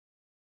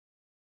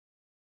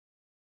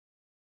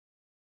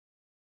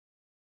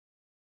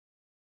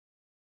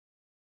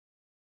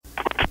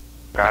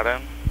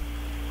Pardon?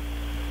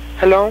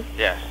 Hello?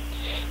 Yes.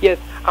 Yes,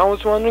 I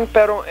was wondering,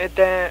 pero,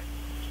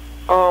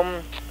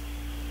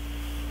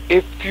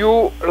 if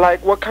you,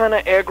 like, what kind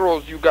of egg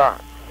rolls you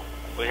got?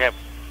 We have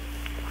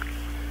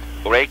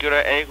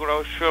regular egg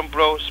rolls, shrimp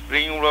rolls,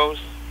 spring rolls,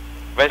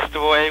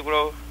 vegetable egg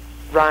roll.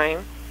 Right.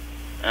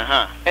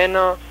 Uh-huh. And,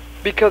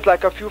 because,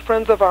 like, a few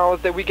friends of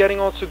ours that we're getting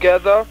all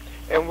together,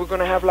 and we're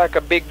gonna have, like,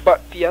 a big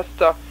butt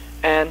fiesta,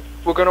 and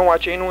we're gonna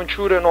watch Anal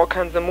Intruder and all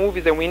kinds of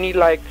movies, and we need,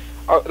 like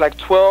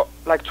 12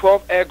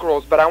 egg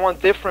rolls, but I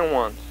want different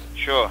ones.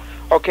 Sure.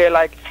 Okay,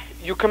 like,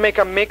 you can make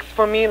a mix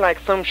for me, like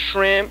some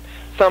shrimp,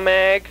 some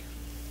egg.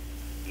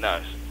 No.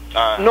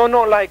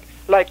 No,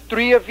 like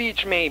 3 of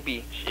each,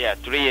 maybe. Yeah,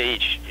 3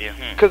 each.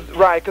 Cause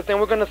then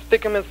we're gonna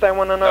stick them inside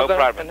one another. No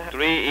problem.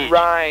 3 each.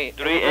 Right.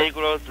 3 egg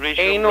rolls, 3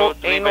 shrimp rolls,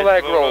 3 anal egg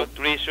vegetable rolls,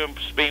 3 shrimp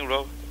spring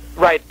rolls.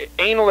 Right,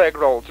 anal egg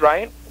rolls,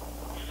 right?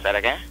 Say that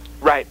again?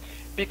 Right.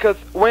 Because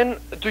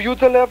do you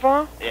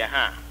deliver?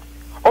 Yeah.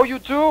 Oh, you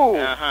do?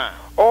 Uh-huh.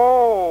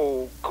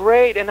 Oh,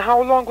 great. And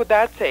how long would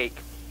that take?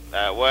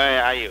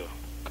 Where are you?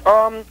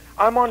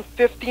 I'm on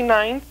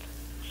 59th.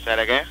 Say that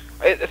again?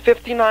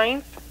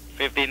 59th.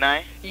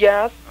 59?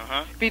 Yes.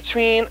 Uh-huh.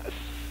 Between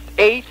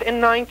 8th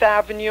and 9th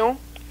Avenue.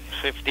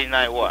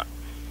 59 what?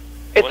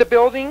 It's a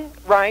building,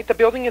 right? The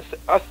building is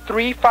a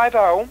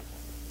 350.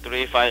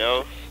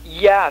 350?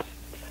 Yes.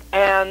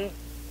 And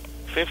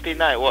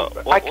 59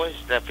 what? What is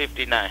that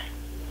 59?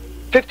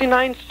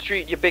 59th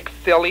Street, you big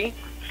silly.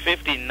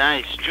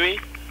 59th Street?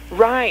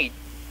 Right.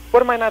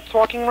 What, am I not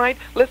talking right?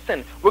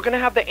 Listen, we're going to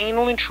have the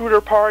Anal Intruder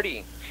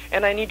party.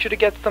 And I need you to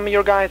get some of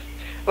your guys,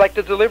 like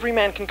the delivery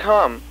man can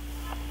come,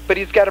 but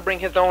he's got to bring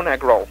his own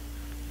egg roll.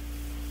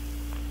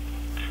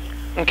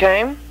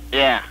 Okay?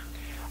 Yeah.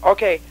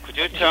 Okay. Could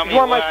you tell me you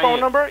want my phone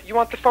number? You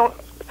want the phone?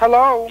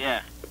 Hello?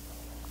 Yeah.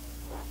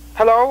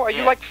 Hello? Are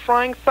you like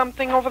frying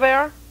something over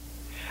there?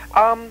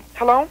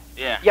 Hello?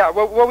 Yeah. Yeah,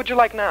 what would you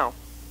like now?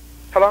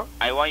 Hello?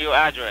 I want your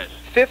address.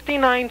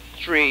 59th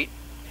Street,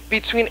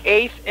 between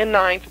 8th and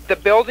 9th. The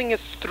building is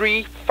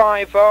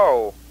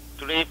 350.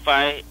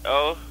 350?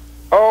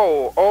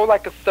 Oh,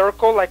 like a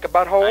circle, like a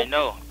butthole? I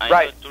know. I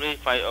right. know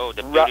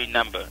 350, the building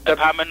number.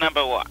 Apartment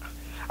number what?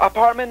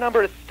 Apartment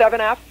number is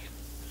 7F.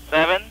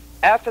 7?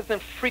 F as in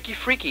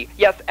freaky.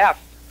 Yes, F.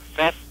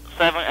 7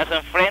 as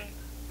in friend?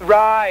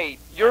 Right.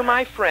 You're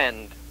my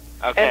friend.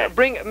 Okay.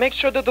 And make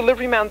sure the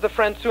delivery man's a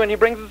friend too, and he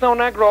brings his own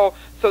egg roll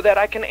so that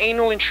I can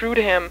anal intrude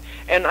him,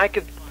 and I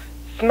could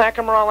smack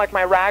him around like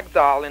my rag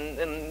doll,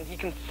 and he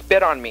can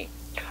spit on me.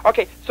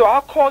 Okay, so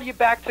I'll call you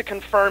back to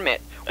confirm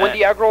it when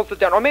the egg rolls are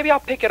done. Or maybe I'll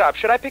pick it up.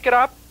 Should I pick it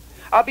up?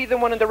 I'll be the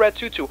one in the red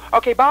tutu.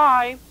 Okay,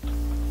 bye.